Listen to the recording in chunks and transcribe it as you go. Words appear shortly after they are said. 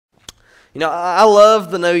I love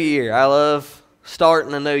the new year. I love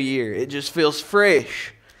starting a new year. It just feels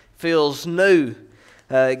fresh, feels new.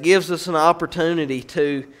 It gives us an opportunity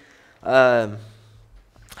to have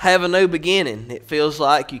a new beginning. It feels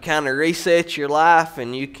like you kind of reset your life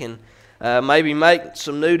and you can maybe make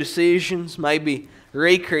some new decisions, maybe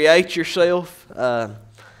recreate yourself.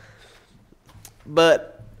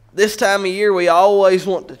 But this time of year, we always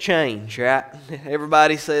want to change, right?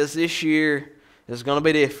 Everybody says this year is going to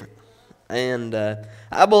be different. And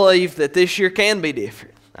I believe that this year can be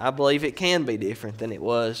different. I believe it can be different than it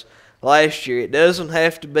was last year. It doesn't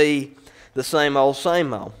have to be the same old,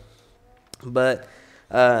 same old. But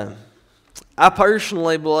I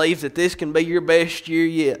personally believe that this can be your best year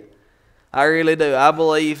yet. I really do. I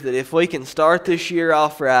believe that if we can start this year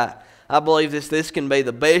off right, I believe this can be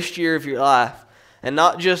the best year of your life. And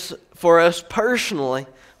not just for us personally,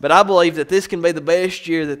 but I believe that this can be the best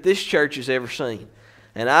year that this church has ever seen.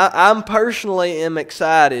 And I'm personally am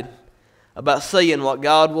excited about seeing what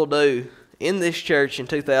God will do in this church in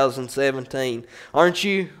 2017. Aren't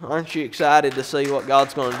you? Aren't you excited to see what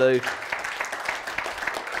God's going to do?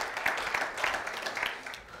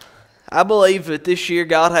 I believe that this year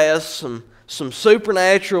God has some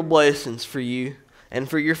supernatural blessings for you and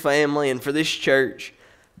for your family and for this church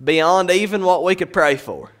beyond even what we could pray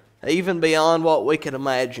for, even beyond what we could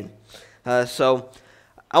imagine. So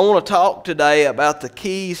I want to talk today about the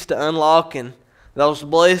keys to unlocking those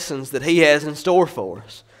blessings that He has in store for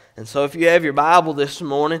us. And so if you have your Bible this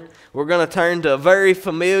morning, we're going to turn to a very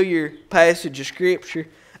familiar passage of Scripture,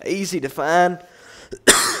 easy to find,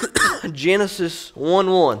 Genesis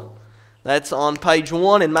 1:1. That's on page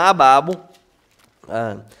 1 in my Bible.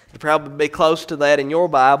 It'll probably be close to that in your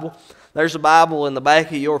Bible. There's a Bible in the back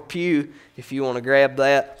of your pew if you want to grab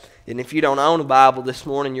that. And if you don't own a Bible this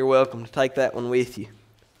morning, you're welcome to take that one with you.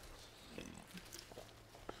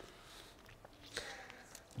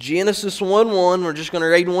 Genesis 1:1. We're just going to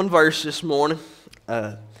read one verse this morning.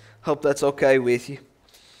 Hope that's okay with you.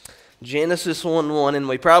 Genesis 1:1. And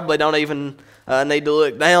we probably don't even need to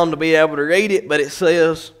look down to be able to read it. But it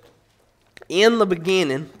says, "In the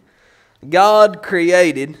beginning, God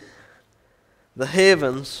created the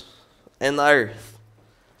heavens and the earth."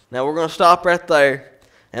 Now we're going to stop right there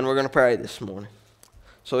and we're going to pray this morning.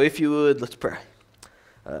 So if you would, let's pray.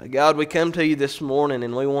 God, we come to you this morning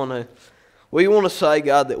and we want to say,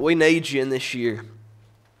 God, that we need you in this year.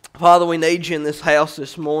 Father, we need you in this house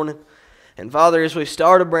this morning. And Father, as we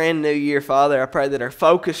start a brand new year, Father, I pray that our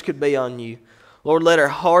focus could be on you. Lord, let our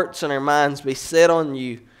hearts and our minds be set on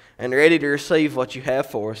you and ready to receive what you have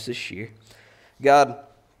for us this year. God,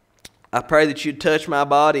 I pray that you'd touch my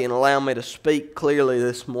body and allow me to speak clearly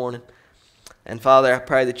this morning. And Father, I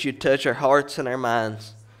pray that you'd touch our hearts and our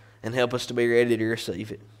minds and help us to be ready to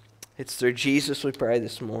receive it. It's through Jesus we pray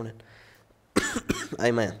this morning.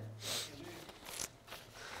 Amen.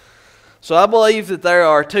 So I believe that there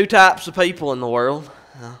are two types of people in the world.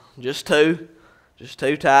 Just two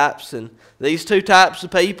types. And these two types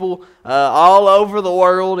of people all over the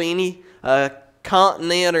world, any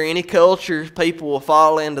continent or any culture, people will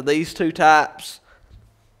fall into these two types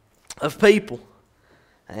of people.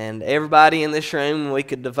 And everybody in this room, we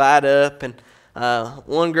could divide up, and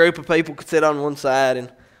one group of people could sit on one side,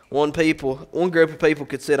 and one group of people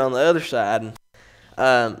could sit on the other side.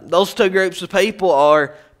 And those two groups of people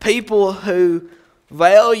are people who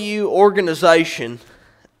value organization,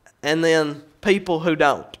 and then people who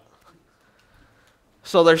don't.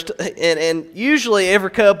 So there's and usually every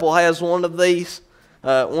couple has one of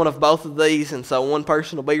both of these, and so one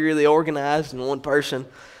person will be really organized and one person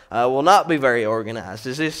will not be very organized.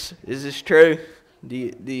 Is this true?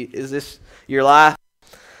 Is this your life?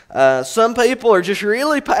 Some people are just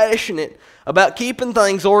really passionate about keeping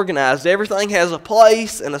things organized. Everything has a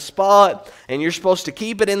place and a spot, and you're supposed to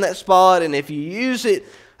keep it in that spot. And if you use it,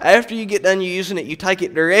 after you get done using it, you take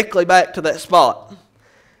it directly back to that spot.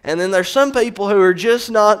 And then there's some people who are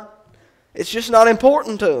it's just not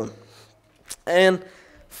important to them. And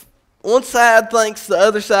one side thinks the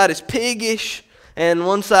other side is piggish, and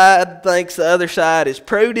one side thinks the other side is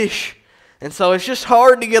prudish. And so it's just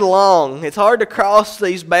hard to get along. It's hard to cross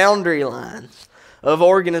these boundary lines of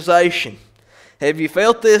organization. Have you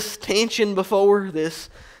felt this tension before?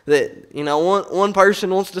 One person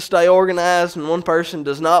wants to stay organized and one person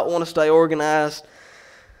does not want to stay organized.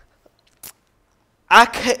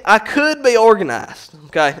 I could be organized,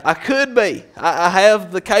 okay? I could be. I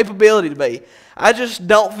have the capability to be. I just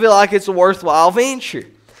don't feel like it's a worthwhile venture.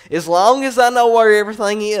 As long as I know where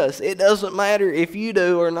everything is, it doesn't matter if you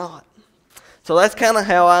do or not. So that's kind of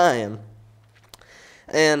how I am.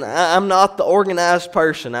 And I'm not the organized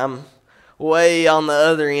person. I'm way on the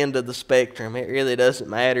other end of the spectrum. It really doesn't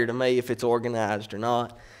matter to me if it's organized or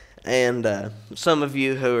not. And some of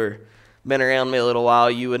you who are been around me a little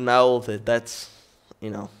while, you would know that that's,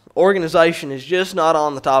 organization is just not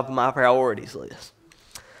on the top of my priorities list.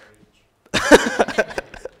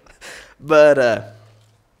 But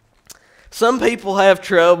some people have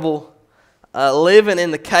trouble living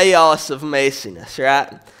in the chaos of messiness,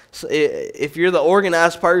 right? So if you're the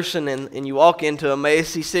organized person and you walk into a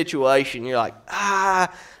messy situation, you're like, I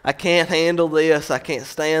can't handle this, I can't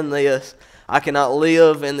stand this, I cannot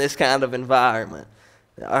live in this kind of environment.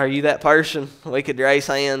 Are you that person? We could raise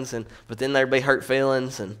hands, but then there'd be hurt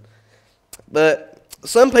feelings. But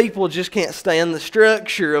some people just can't stand the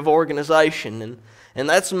structure of organization, and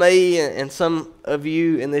that's me and some of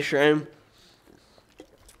you in this room.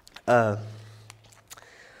 But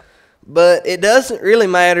it doesn't really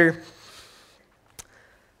matter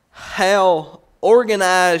how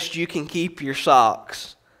organized you can keep your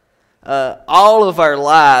socks. All of our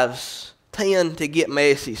lives tend to get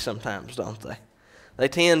messy sometimes, don't they? They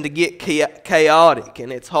tend to get chaotic,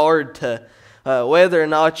 and it's hard to, whether or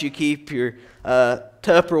not you keep your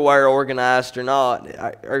Tupperware organized or not,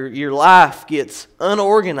 or your life gets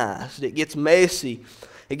unorganized, it gets messy,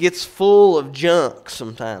 it gets full of junk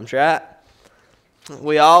sometimes, right?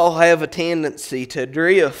 We all have a tendency to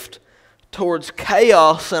drift towards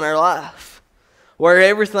chaos in our life, where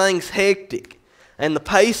everything's hectic, and the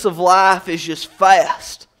pace of life is just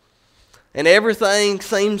fast. And everything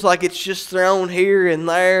seems like it's just thrown here and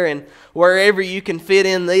there, and wherever you can fit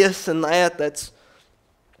in this and that, that's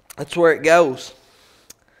where it goes.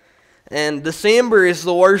 And December is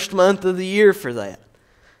the worst month of the year for that.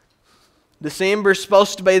 December is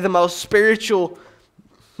supposed to be the most spiritual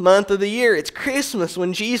month of the year. It's Christmas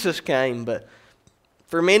when Jesus came, but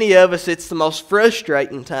for many of us, it's the most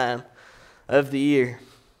frustrating time of the year.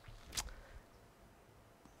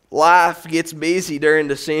 Life gets busy during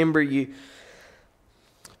December. You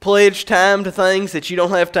pledge time to things that you don't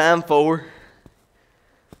have time for.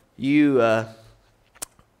 You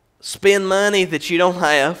spend money that you don't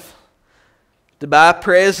have to buy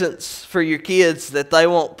presents for your kids that they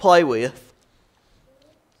won't play with.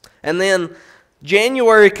 And then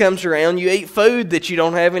January comes around, you eat food that you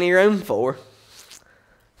don't have any room for.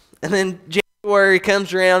 And then January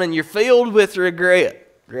comes around and you're filled with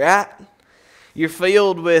regret, right? You're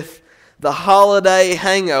filled with the holiday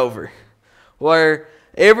hangover, where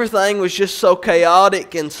everything was just so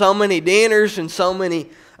chaotic, and so many dinners and so many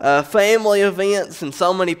family events and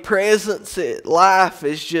so many presents. Life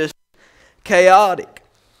is just chaotic.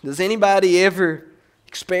 Does anybody ever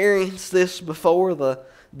experience this before,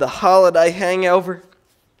 the holiday hangover?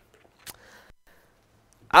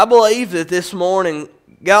 I believe that this morning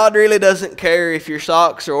God really doesn't care if your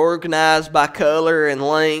socks are organized by color and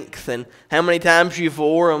length and how many times you've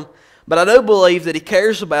worn them. But I do believe that He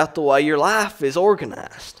cares about the way your life is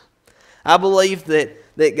organized. I believe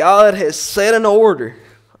that God has set an order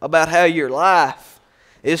about how your life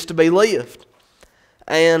is to be lived.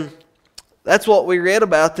 And that's what we read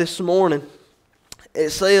about this morning.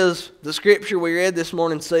 It says, the scripture we read this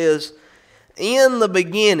morning says, in the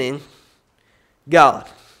beginning, God.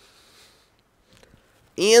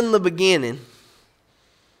 In the beginning,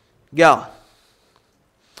 God.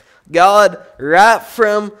 God, right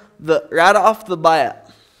off the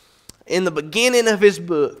bat, in the beginning of His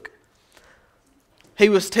book, He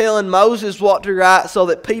was telling Moses what to write so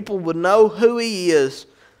that people would know who He is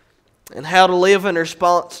and how to live in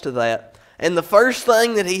response to that. And the first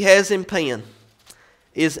thing that He has in pen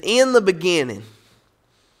is, in the beginning,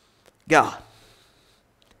 God.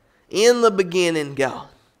 In the beginning, God.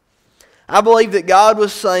 I believe that God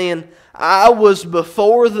was saying, I was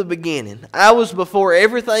before the beginning. I was before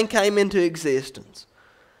everything came into existence.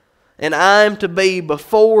 And I am to be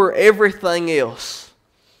before everything else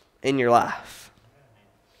in your life.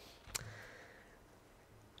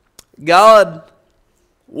 God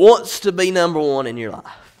wants to be number one in your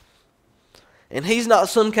life. And He's not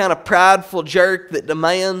some kind of prideful jerk that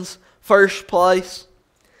demands first place.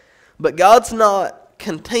 But God's not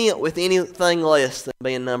content with anything less than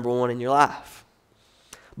being number one in your life.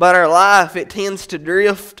 But our life, it tends to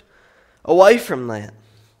drift away from that.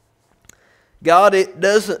 God, it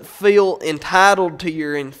doesn't feel entitled to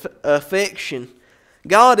your affection.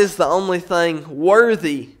 God is the only thing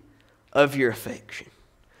worthy of your affection.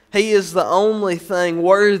 He is the only thing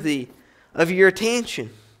worthy of your attention.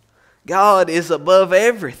 God is above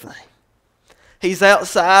everything. He's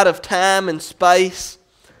outside of time and space.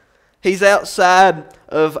 He's outside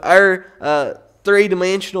of our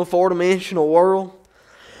three-dimensional, four-dimensional world.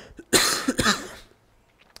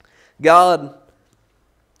 God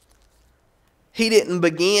He didn't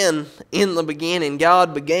begin in the beginning.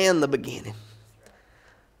 God began the beginning.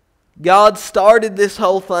 God started this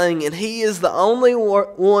whole thing, and He is the only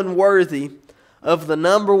one worthy of the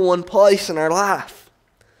number one place in our life.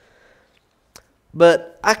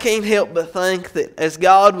 But I can't help but think that as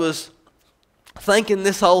God was thinking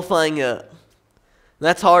this whole thing up,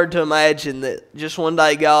 that's hard to imagine that just one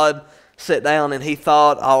day God sat down and He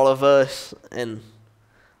thought all of us and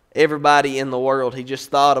everybody in the world. He just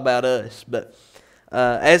thought about us. But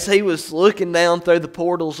as He was looking down through the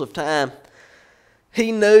portals of time,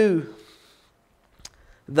 He knew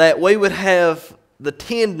that we would have the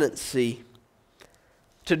tendency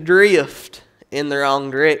to drift in the wrong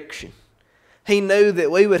direction. He knew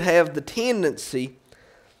that we would have the tendency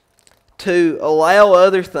to allow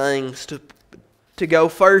other things to go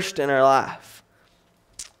first in our life.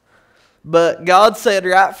 But God said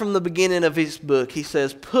right from the beginning of His book, He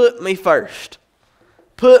says, put me first.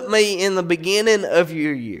 Put me in the beginning of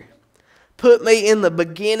your year. Put me in the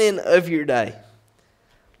beginning of your day.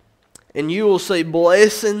 And you will see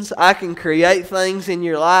blessings. I can create things in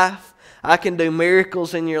your life. I can do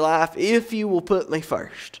miracles in your life if you will put me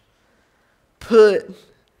first. Put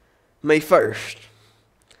me first.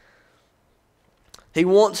 He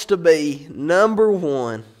wants to be number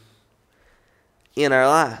one in our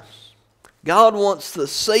lives. God wants the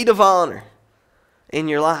seat of honor in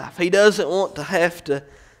your life. He doesn't want to have to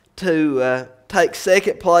take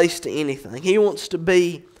second place to anything. He wants to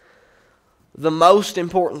be the most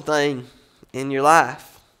important thing in your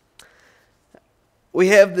life. We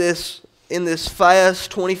have this, in this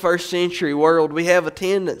fast 21st century world, we have a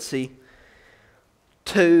tendency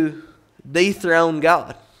to dethrone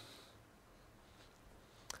God.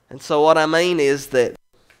 And so what I mean is that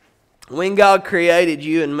when God created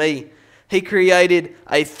you and me, He created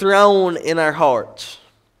a throne in our hearts.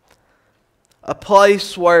 A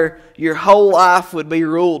place where your whole life would be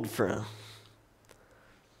ruled from.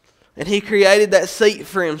 And He created that seat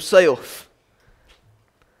for Himself.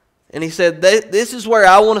 And He said, this is where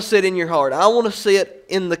I want to sit in your heart. I want to sit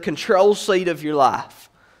in the control seat of your life.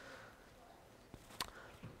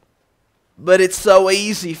 But it's so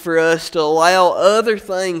easy for us to allow other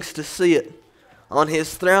things to sit on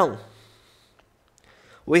His throne.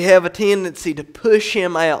 We have a tendency to push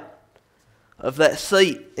Him out of that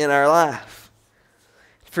seat in our life.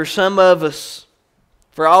 For some of us,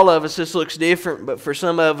 for all of us, this looks different, but for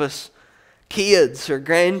some of us, kids or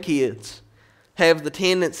grandkids have the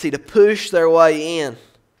tendency to push their way in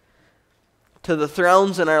to the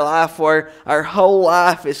thrones in our life where our whole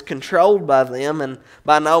life is controlled by them. And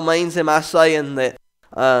by no means am I saying that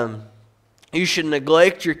you should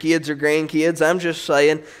neglect your kids or grandkids. I'm just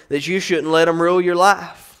saying that you shouldn't let them rule your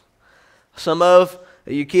life. Some of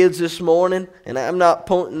you kids this morning, and I'm not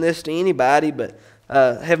pointing this to anybody, but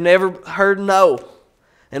have never heard no.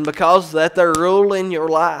 And because of that, they're ruling your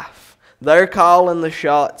life. They're calling the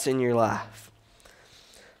shots in your life.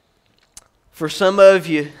 For some of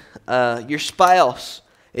you, your spouse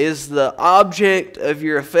is the object of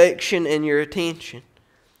your affection and your attention.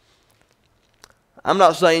 I'm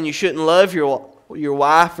not saying you shouldn't love your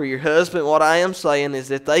wife or your husband. What I am saying is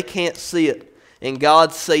that they can't sit in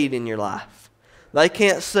God's seat in your life. They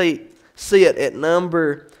can't sit at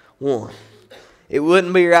number one. It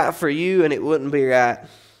wouldn't be right for you, and it wouldn't be right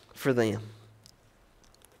for them.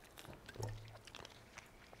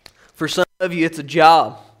 For some of you, it's a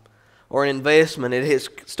job or an investment. It has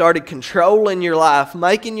started controlling your life,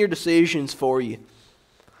 making your decisions for you.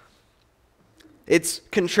 It's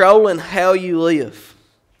controlling how you live.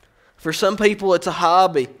 For some people, it's a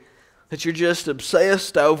hobby that you're just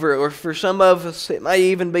obsessed over, or for some of us, it may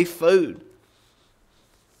even be food.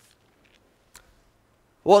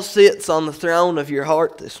 What sits on the throne of your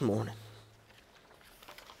heart this morning?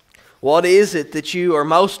 What is it that you are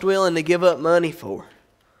most willing to give up money for?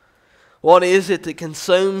 What is it that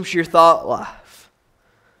consumes your thought life?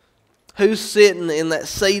 Who's sitting in that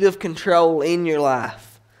seat of control in your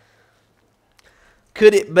life?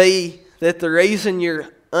 Could it be that the reason you're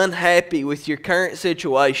unhappy with your current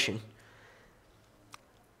situation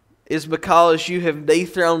is because you have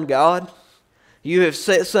dethroned God? You have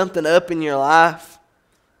set something up in your life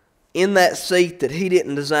in that seat that He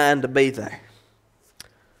didn't design to be there.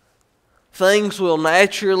 Things will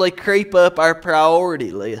naturally creep up our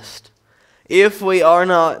priority list if we are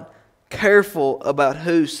not careful about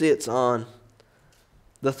who sits on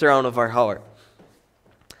the throne of our heart.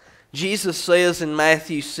 Jesus says in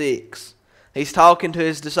Matthew 6, He's talking to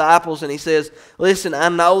His disciples and He says, listen, I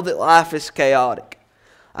know that life is chaotic.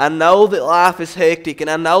 I know that life is hectic, and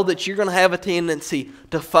I know that you're going to have a tendency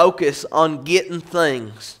to focus on getting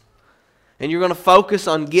things. And you're going to focus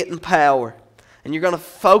on getting power. and you're going to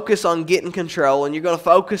focus on getting control, and you're going to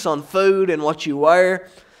focus on food and what you wear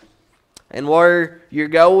and where you're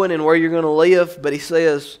going and where you're going to live. But he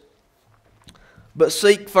says, but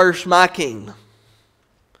seek first my kingdom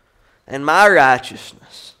and my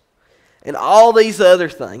righteousness, and all these other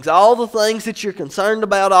things, all the things that you're concerned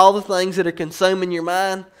about, all the things that are consuming your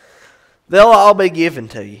mind, they'll all be given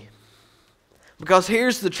to you. Because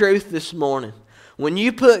here's the truth this morning. When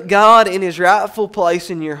you put God in His rightful place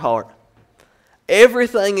in your heart,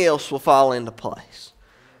 everything else will fall into place.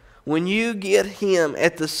 When you get Him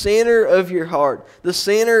at the center of your heart, the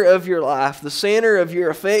center of your life, the center of your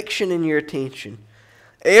affection and your attention,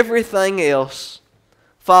 everything else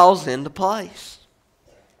falls into place.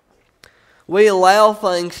 We allow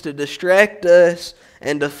things to distract us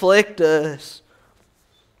and deflect us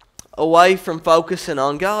away from focusing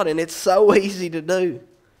on God, and it's so easy to do.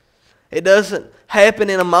 It doesn't happen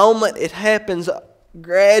in a moment. It happens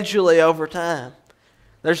gradually over time.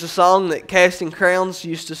 There's a song that Casting Crowns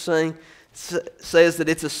used to sing. It says that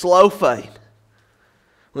it's a slow fade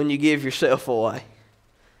when you give yourself away.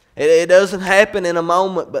 It doesn't happen in a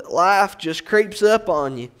moment, but life just creeps up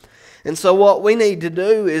on you. And so what we need to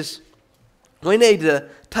do is we need to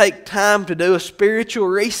take time to do a spiritual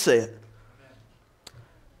reset.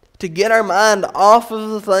 To get our mind off of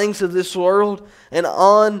the things of this world and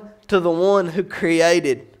on to the one who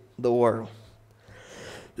created the world.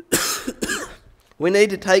 We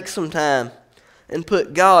need to take some time and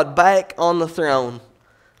put God back on the throne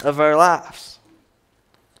of our lives.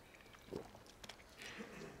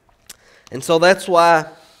 And so that's why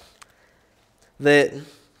that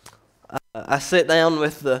I sat down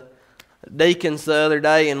with the deacons the other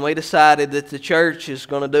day, and we decided that the church is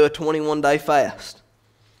going to do a 21-day fast.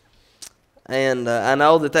 And I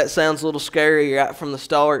know that sounds a little scary right from the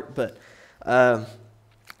start, but I'm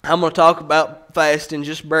going to talk about fasting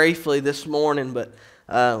just briefly this morning, but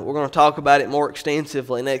we're going to talk about it more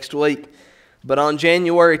extensively next week. But on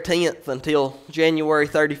January 10th until January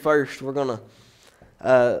 31st, we're going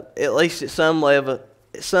to, at least at some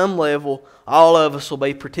level, all of us will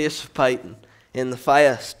be participating in the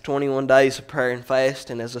fast, 21 days of prayer and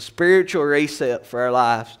fasting, as a spiritual reset for our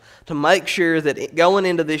lives, to make sure that going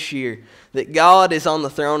into this year, that God is on the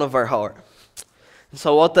throne of our heart. And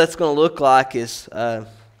so what that's going to look like is at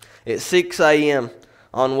 6 a.m.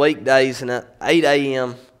 on weekdays and at 8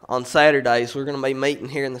 a.m. on Saturdays, we're going to be meeting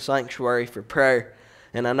here in the sanctuary for prayer.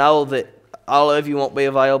 And I know that all of you won't be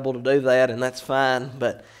available to do that, and that's fine.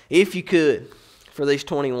 But if you could, for these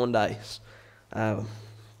 21 days,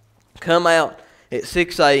 come out at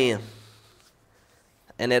 6 a.m.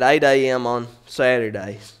 and at 8 a.m. on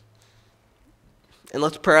Saturdays. And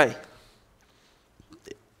let's pray.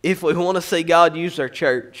 If we want to see God use our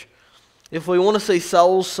church, if we want to see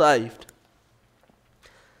souls saved,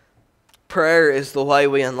 prayer is the way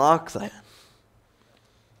we unlock that.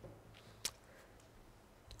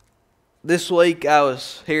 This week I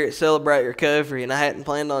was here at Celebrate Recovery, and I hadn't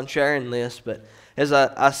planned on sharing this, but as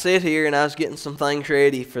I sit here and I was getting some things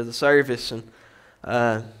ready for the service,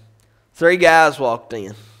 and 3 guys walked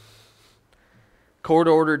in, court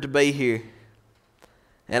ordered to be here.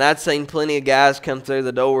 And I'd seen plenty of guys come through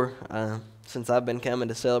the door since I've been coming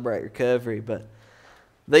to Celebrate Recovery, but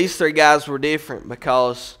these 3 guys were different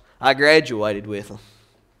because I graduated with them.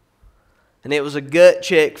 And it was a gut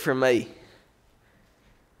check for me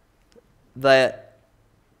that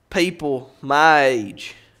people my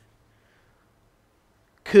age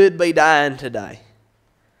could be dying today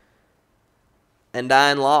and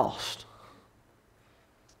dying lost.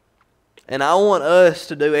 And I want us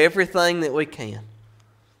to do everything that we can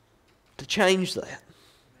to change that.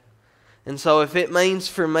 And so if it means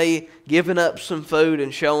for me giving up some food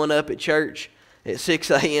and showing up at church at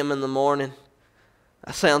 6 a.m. in the morning,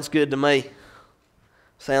 that sounds good to me.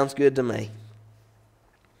 Sounds good to me.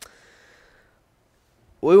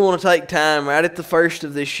 We want to take time right at the first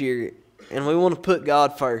of this year, and we want to put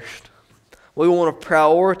God first. We want to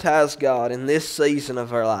prioritize God in this season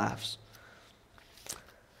of our lives.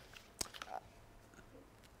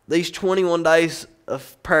 These 21 days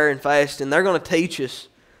of prayer and fasting, they're going to teach us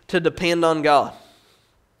to depend on God.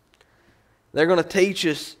 They're going to teach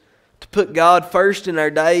us to put God first in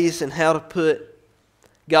our days and how to put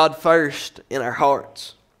God first in our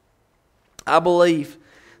hearts. I believe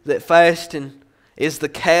that fasting is the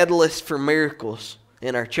catalyst for miracles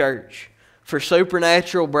in our church, for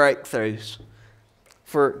supernatural breakthroughs,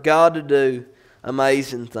 for God to do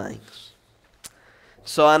amazing things.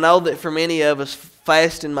 So I know that for many of us,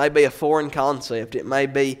 fasting may be a foreign concept. It may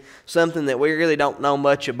be something that we really don't know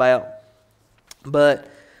much about. But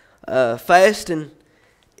fasting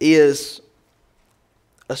is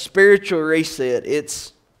a spiritual reset.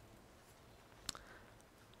 It's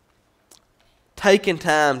taking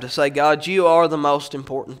time to say, God, you are the most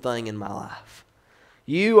important thing in my life.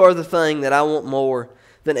 You are the thing that I want more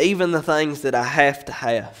than even the things that I have to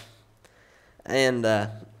have. And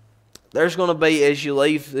there's going to be, as you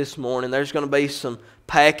leave this morning, there's going to be some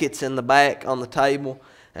packets in the back on the table.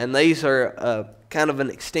 And these are kind of an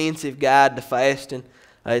extensive guide to fasting.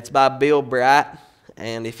 It's by Bill Bright.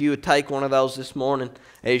 And if you would take one of those this morning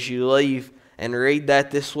as you leave and read that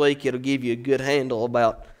this week, it'll give you a good handle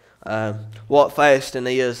about what fasting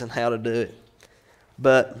is and how to do it.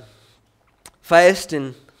 But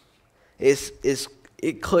fasting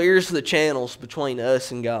it clears the channels between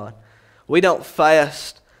us and God. We don't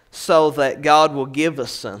fast so that God will give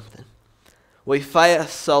us something. We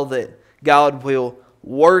fast so that God will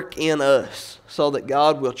work in us, so that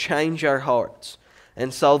God will change our hearts,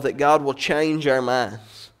 and so that God will change our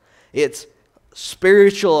minds. It's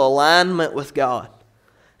spiritual alignment with God.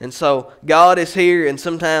 And so God is here, and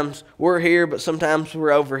sometimes we're here, but sometimes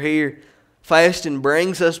we're over here. Fasting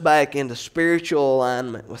brings us back into spiritual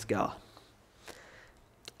alignment with God.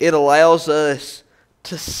 It allows us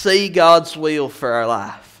to see God's will for our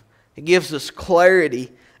life. It gives us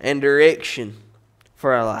clarity and direction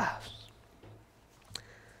for our lives.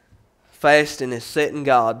 Fasting is setting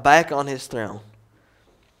God back on His throne.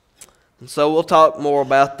 And so we'll talk more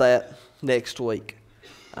about that next week.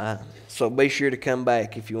 So be sure to come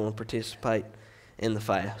back if you want to participate in the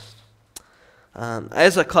fast.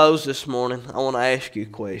 As I close this morning, I want to ask you a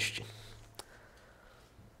question.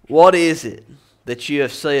 What is it that you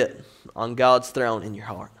have set on God's throne in your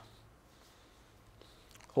heart?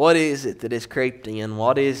 What is it that has crept in?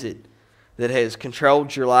 What is it that has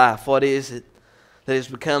controlled your life? What is it that has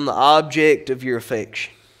become the object of your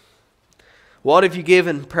affection? What have you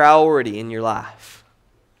given priority in your life?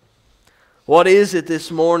 What is it this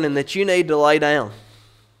morning that you need to lay down?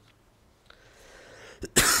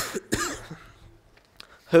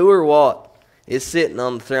 Who or what is sitting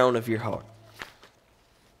on the throne of your heart?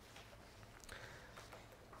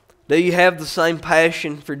 Do you have the same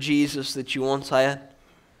passion for Jesus that you once had?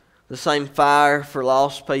 The same fire for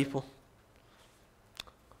lost people?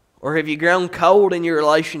 Or have you grown cold in your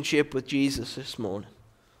relationship with Jesus this morning?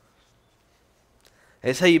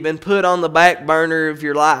 Has He been put on the back burner of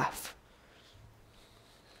your life?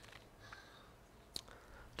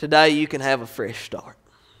 Today you can have a fresh start.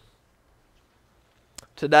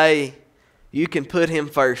 Today you can put Him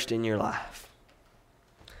first in your life.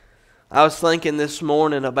 I was thinking this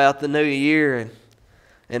morning about the new year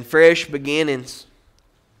and fresh beginnings.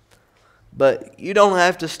 But you don't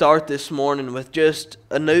have to start this morning with just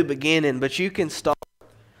a new beginning, but you can start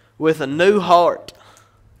with a new heart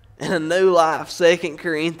and a new life. 2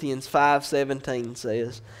 Corinthians 5:17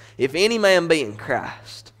 says, if any man be in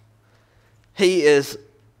Christ, he is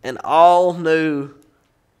an all new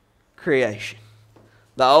creation.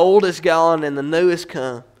 The old is gone and the new is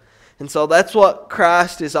come. And so that's what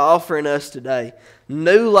Christ is offering us today.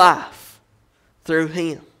 New life through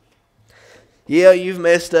Him. Yeah, you've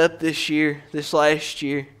messed up this year, this last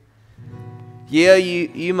year. Yeah,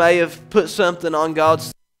 you may have put something on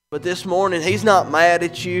God's, but this morning He's not mad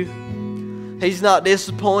at you. He's not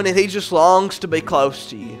disappointed. He just longs to be close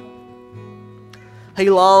to you. He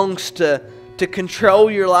longs to control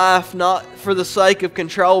your life, not for the sake of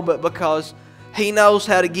control, but because He knows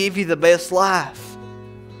how to give you the best life.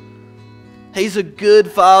 He's a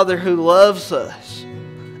good Father who loves us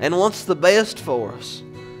and wants the best for us.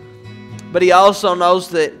 But He also knows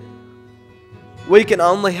that we can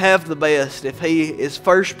only have the best if He is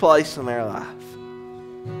first place in our life.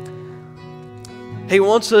 He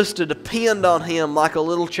wants us to depend on Him like a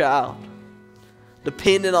little child,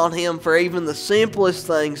 depending on Him for even the simplest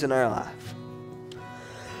things in our life.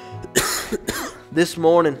 This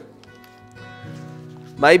morning,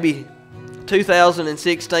 maybe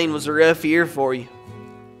 2016 was a rough year for you.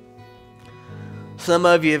 Some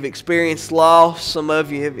of you have experienced loss. Some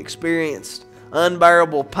of you have experienced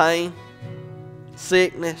unbearable pain,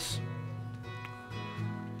 sickness.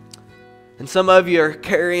 And some of you are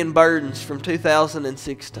carrying burdens from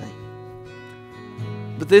 2016.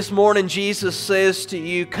 But this morning Jesus says to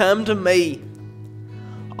you, come to me,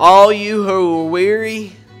 all you who are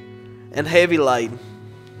weary and heavy laden,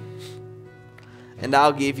 and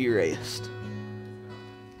I'll give you rest.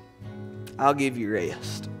 I'll give you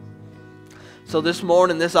rest. So this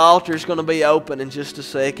morning, this altar is going to be open in just a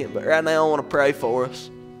second. But right now, I want to pray for us.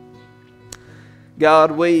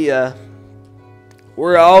 God, we're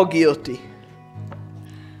all guilty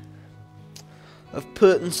of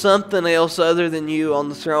putting something else other than You on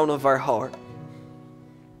the throne of our heart.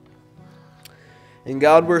 And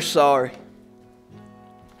God, we're sorry.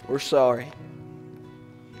 We're sorry.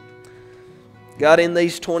 God, in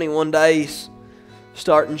these 21 days,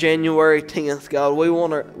 starting January 10th, God, we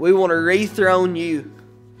want to rethrone you.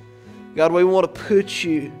 God, we want to put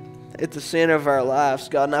you at the center of our lives,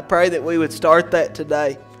 God. And I pray that we would start that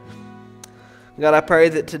today. God, I pray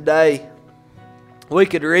that today we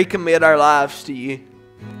could recommit our lives to you.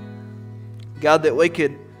 God, that we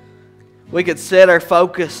could set our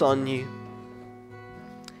focus on you.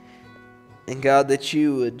 And God, that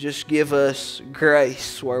you would just give us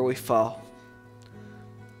grace where we fall.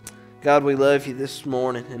 God, we love you this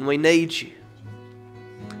morning and we need you.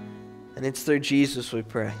 And it's through Jesus we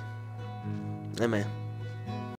pray. Amen.